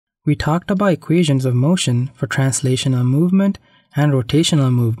We talked about equations of motion for translational movement and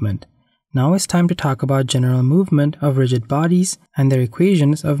rotational movement. Now it's time to talk about general movement of rigid bodies and their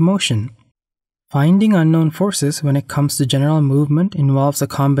equations of motion. Finding unknown forces when it comes to general movement involves a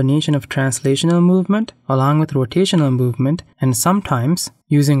combination of translational movement along with rotational movement and sometimes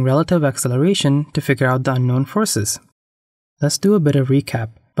using relative acceleration to figure out the unknown forces. Let's do a bit of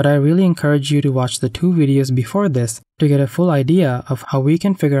recap, but I really encourage you to watch the 2 videos before this to get a full idea of how we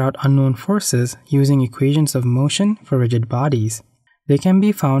can figure out unknown forces using equations of motion for rigid bodies. They can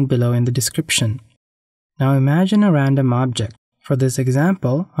be found below in the description. Now imagine a random object. For this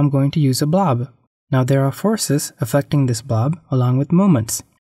example, I'm going to use a blob. Now there are forces affecting this blob along with moments.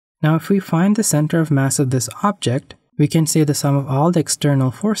 Now if we find the center of mass of this object, we can say the sum of all the external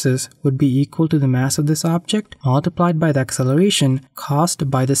forces would be equal to the mass of this object multiplied by the acceleration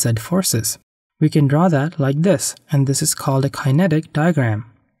caused by the said forces. We can draw that like this, and this is called a kinetic diagram.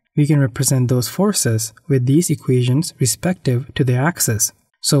 We can represent those forces with these equations respective to their axis.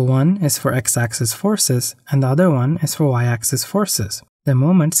 So one is for x-axis forces and the other one is for y-axis forces. The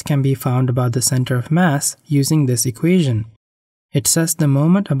moments can be found about the center of mass using this equation. It says the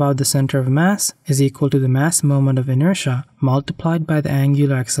moment about the center of mass is equal to the mass moment of inertia multiplied by the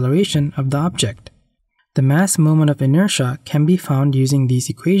angular acceleration of the object. The mass moment of inertia can be found using these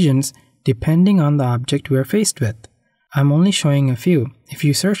equations depending on the object we are faced with. I'm only showing a few. If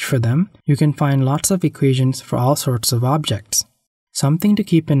you search for them, you can find lots of equations for all sorts of objects. Something to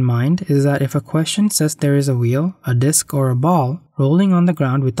keep in mind is that if a question says there is a wheel, a disc, or a ball rolling on the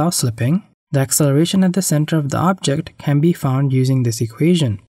ground without slipping, the acceleration at the center of the object can be found using this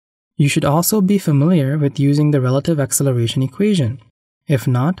equation. You should also be familiar with using the relative acceleration equation. If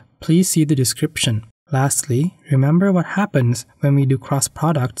not, please see the description. Lastly, remember what happens when we do cross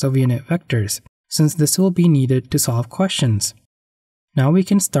products of unit vectors, since this will be needed to solve questions. Now we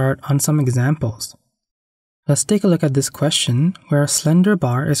can start on some examples. Let's take a look at this question where a slender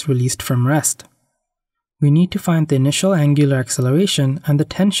bar is released from rest. We need to find the initial angular acceleration and the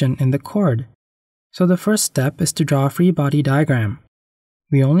tension in the cord. So the first step is to draw a free body diagram.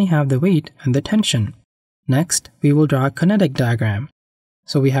 We only have the weight and the tension. Next, we will draw a kinetic diagram.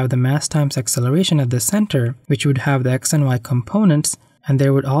 So we have the mass times acceleration at the center, which would have the x and y components, and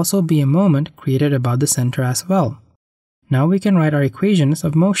there would also be a moment created about the center as well. Now we can write our equations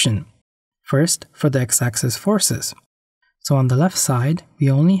of motion. First, for the x-axis forces. So on the left side, we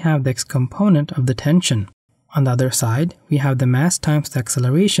only have the x component of the tension. On the other side, we have the mass times the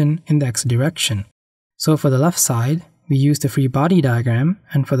acceleration in the x direction. So for the left side, we use the free body diagram,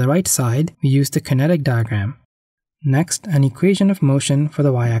 and for the right side, we use the kinetic diagram. Next, an equation of motion for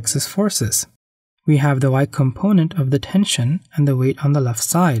the y-axis forces. We have the y component of the tension and the weight on the left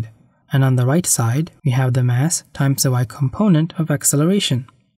side, and on the right side, we have the mass times the y component of acceleration.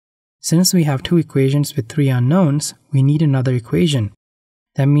 Since we have 2 equations with 3 unknowns, we need another equation.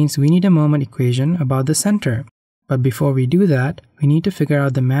 That means we need a moment equation about the center. But before we do that, we need to figure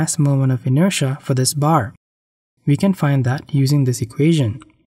out the mass moment of inertia for this bar. We can find that using this equation.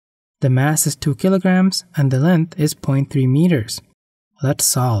 The mass is 2 kilograms and the length is 0.3 meters. Let's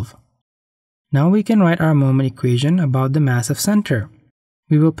solve. Now we can write our moment equation about the mass of center.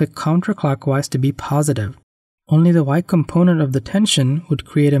 We will pick counterclockwise to be positive. Only the y component of the tension would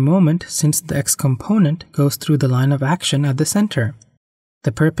create a moment since the x component goes through the line of action at the center.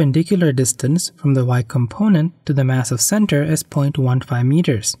 The perpendicular distance from the y component to the mass of center is 0.15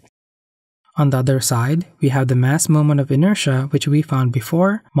 meters. On the other side, we have the mass moment of inertia which we found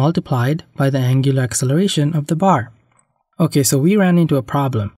before multiplied by the angular acceleration of the bar. Okay, so we ran into a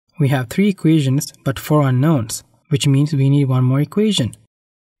problem. We have 3 equations but 4 unknowns, which means we need one more equation.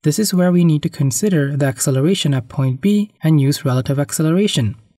 This is where we need to consider the acceleration at point B and use relative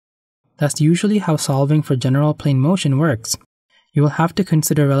acceleration. That's usually how solving for general plane motion works. You will have to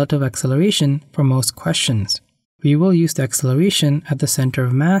consider relative acceleration for most questions. We will use the acceleration at the center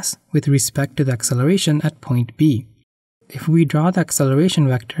of mass with respect to the acceleration at point B. If we draw the acceleration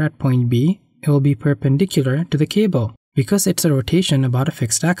vector at point B, it will be perpendicular to the cable because it's a rotation about a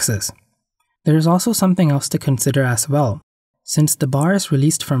fixed axis. There is also something else to consider as well. Since the bar is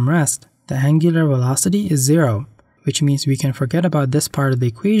released from rest, the angular velocity is 0, which means we can forget about this part of the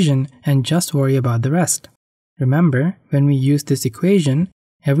equation and just worry about the rest. Remember, when we use this equation,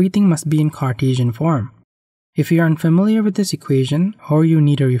 everything must be in Cartesian form. If you are unfamiliar with this equation or you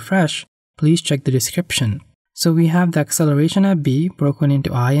need a refresh, please check the description. So we have the acceleration at B broken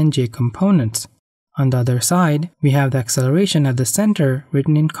into I and j components. On the other side, we have the acceleration at the center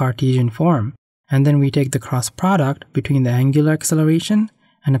written in Cartesian form. And then we take the cross product between the angular acceleration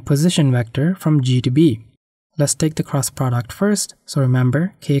and a position vector from G to B. Let's take the cross product first, so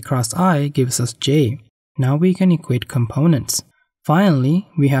remember k cross I gives us j. Now we can equate components. Finally,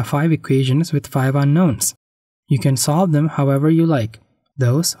 we have 5 equations with 5 unknowns. You can solve them however you like.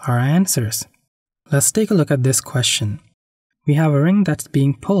 Those are our answers. Let's take a look at this question. We have a ring that's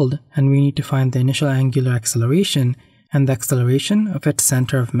being pulled and we need to find the initial angular acceleration and the acceleration of its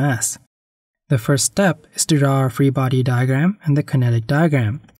center of mass. The first step is to draw our free body diagram and the kinetic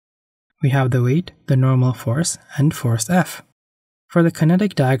diagram. We have the weight, the normal force, and force F. For the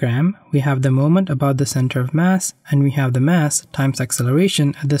kinetic diagram, we have the moment about the center of mass and we have the mass times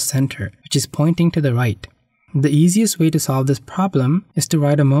acceleration at the center, which is pointing to the right. The easiest way to solve this problem is to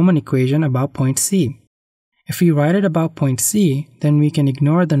write a moment equation about point C. If we write it about point C, then we can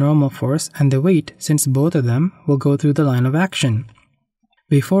ignore the normal force and the weight since both of them will go through the line of action.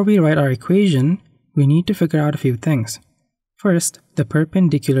 Before we write our equation, we need to figure out a few things. First, the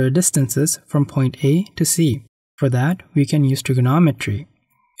perpendicular distances from point A to C. For that, we can use trigonometry.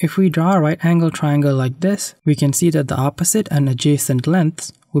 If we draw a right angle triangle like this, we can see that the opposite and adjacent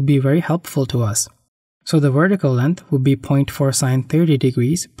lengths would be very helpful to us. So the vertical length would be 0.4 sine 30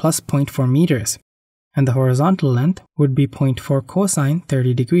 degrees plus 0.4 meters, and the horizontal length would be 0.4 cosine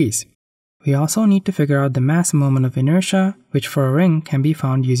 30 degrees. We also need to figure out the mass moment of inertia, which for a ring can be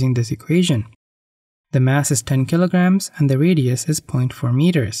found using this equation. The mass is 10 kilograms and the radius is 0.4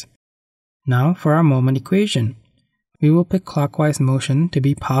 meters. Now for our moment equation. We will pick clockwise motion to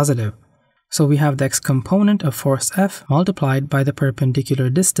be positive. So we have the x component of force F multiplied by the perpendicular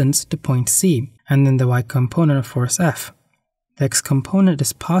distance to point C, and then the y component of force F. The x component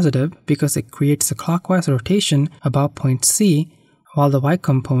is positive because it creates a clockwise rotation about point C, while the y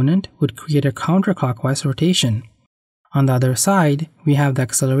component would create a counterclockwise rotation. On the other side, we have the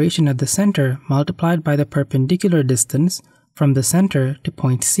acceleration at the center multiplied by the perpendicular distance from the center to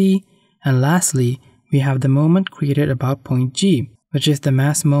point C, and lastly, we have the moment created about point G, which is the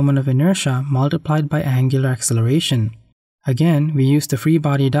mass moment of inertia multiplied by angular acceleration. Again, we use the free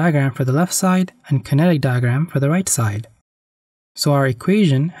body diagram for the left side and kinetic diagram for the right side. So our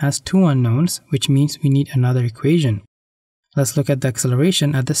equation has 2 unknowns, which means we need another equation. Let's look at the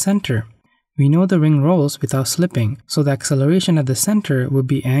acceleration at the center. We know the ring rolls without slipping, so the acceleration at the center would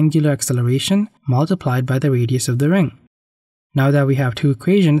be angular acceleration multiplied by the radius of the ring. Now that we have 2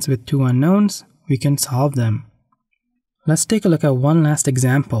 equations with 2 unknowns, we can solve them. Let's take a look at one last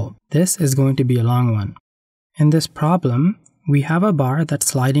example. This is going to be a long one. In this problem, we have a bar that's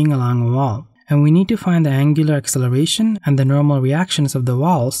sliding along a wall, and we need to find the angular acceleration and the normal reactions of the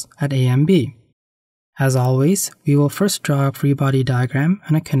walls at A and B. As always, we will first draw a free body diagram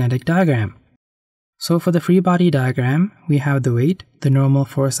and a kinetic diagram. So for the free body diagram, we have the weight, the normal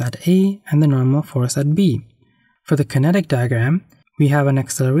force at A, and the normal force at B. For the kinetic diagram, we have an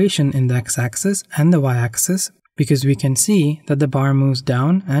acceleration in the x-axis and the y-axis because we can see that the bar moves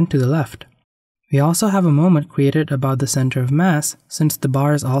down and to the left. We also have a moment created about the center of mass since the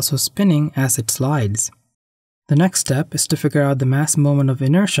bar is also spinning as it slides. The next step is to figure out the mass moment of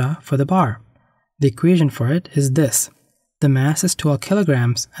inertia for the bar. The equation for it is this. The mass is 12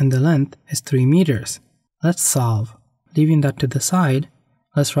 kilograms and the length is 3 meters. Let's solve. Leaving that to the side,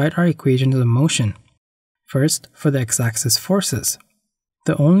 let's write our equations of motion. First, for the x-axis forces.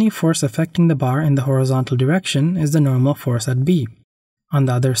 The only force affecting the bar in the horizontal direction is the normal force at B. On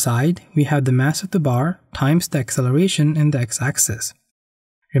the other side, we have the mass of the bar times the acceleration in the x-axis.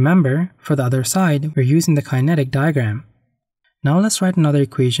 Remember, for the other side, we're using the kinetic diagram. Now let's write another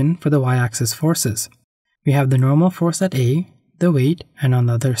equation for the y-axis forces. We have the normal force at A, the weight, and on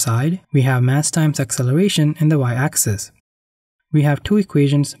the other side, we have mass times acceleration in the y-axis. We have 2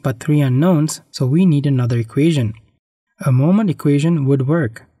 equations but 3 unknowns, so we need another equation. A moment equation would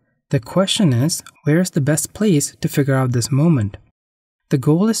work. The question is, where is the best place to figure out this moment? The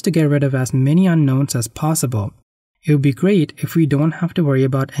goal is to get rid of as many unknowns as possible. It would be great if we don't have to worry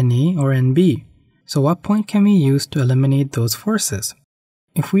about NA or NB. So what point can we use to eliminate those forces?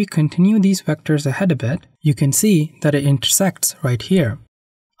 If we continue these vectors ahead a bit, you can see that it intersects right here.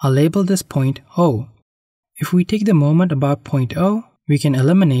 I'll label this point O. If we take the moment about point O, we can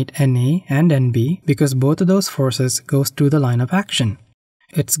eliminate NA and NB because both of those forces goes through the line of action.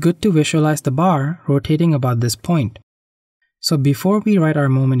 It's good to visualize the bar rotating about this point. So before we write our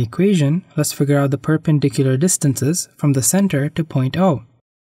moment equation, let's figure out the perpendicular distances from the center to point O.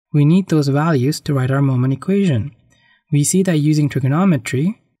 We need those values to write our moment equation. We see that using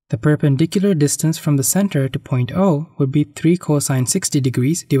trigonometry, the perpendicular distance from the center to point O would be 3 cosine 60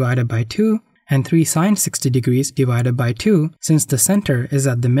 degrees divided by 2 and 3 sine 60 degrees divided by 2 since the center is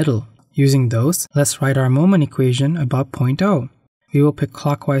at the middle. Using those, let's write our moment equation about point O. We will pick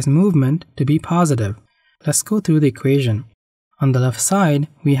clockwise movement to be positive. Let's go through the equation. On the left side,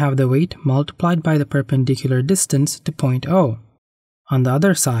 we have the weight multiplied by the perpendicular distance to point O. On the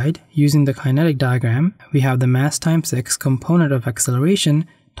other side, using the kinetic diagram, we have the mass times x component of acceleration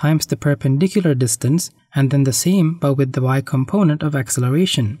times the perpendicular distance, and then the same but with the y component of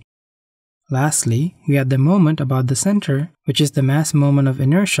acceleration. Lastly, we have the moment about the center, which is the mass moment of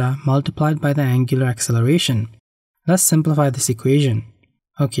inertia multiplied by the angular acceleration. Let's simplify this equation.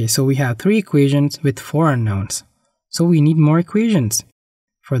 Okay, so we have 3 equations with 4 unknowns. So we need more equations.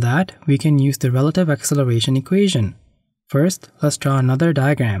 For that, we can use the relative acceleration equation. First, let's draw another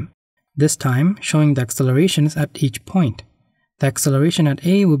diagram, this time showing the accelerations at each point. The acceleration at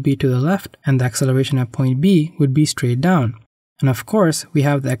A would be to the left, and the acceleration at point B would be straight down. And of course, we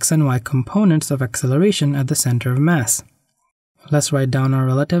have the x and y components of acceleration at the center of mass. Let's write down our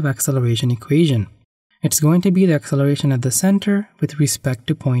relative acceleration equation. It's going to be the acceleration at the center with respect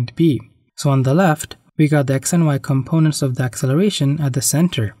to point B. So on the left, we got the x and y components of the acceleration at the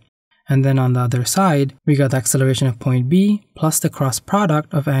center. And then on the other side, we got the acceleration of point B plus the cross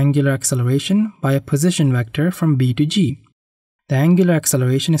product of angular acceleration by a position vector from B to G. The angular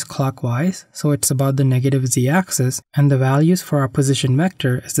acceleration is clockwise, so it's about the negative z-axis, and the values for our position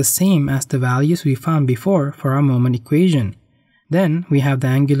vector is the same as the values we found before for our moment equation. Then we have the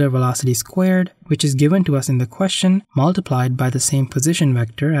angular velocity squared, which is given to us in the question, multiplied by the same position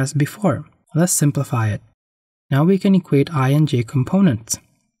vector as before. Let's simplify it. Now we can equate I and j components.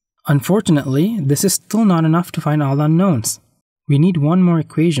 Unfortunately, this is still not enough to find all unknowns. We need one more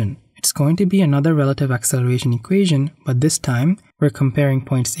equation. It's going to be another relative acceleration equation, but this time we're comparing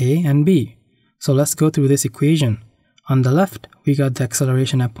points A and B. So let's go through this equation. On the left, we got the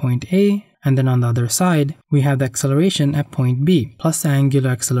acceleration at point A, and then on the other side, we have the acceleration at point B, plus the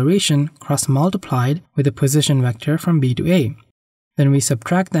angular acceleration cross-multiplied with the position vector from B to A. Then we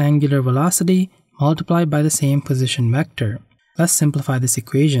subtract the angular velocity multiplied by the same position vector. Let's simplify this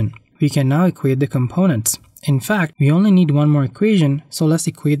equation. We can now equate the components. In fact, we only need one more equation, so let's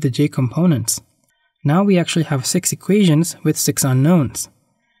equate the j components. Now we actually have 6 equations with 6 unknowns.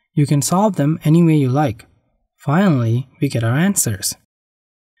 You can solve them any way you like. Finally, we get our answers.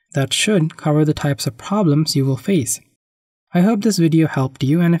 That should cover the types of problems you will face. I hope this video helped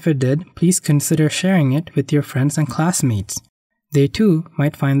you, and if it did, please consider sharing it with your friends and classmates. They too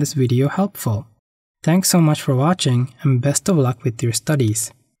might find this video helpful. Thanks so much for watching, and best of luck with your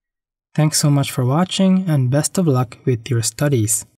studies. Thanks so much for watching, and best of luck with your studies.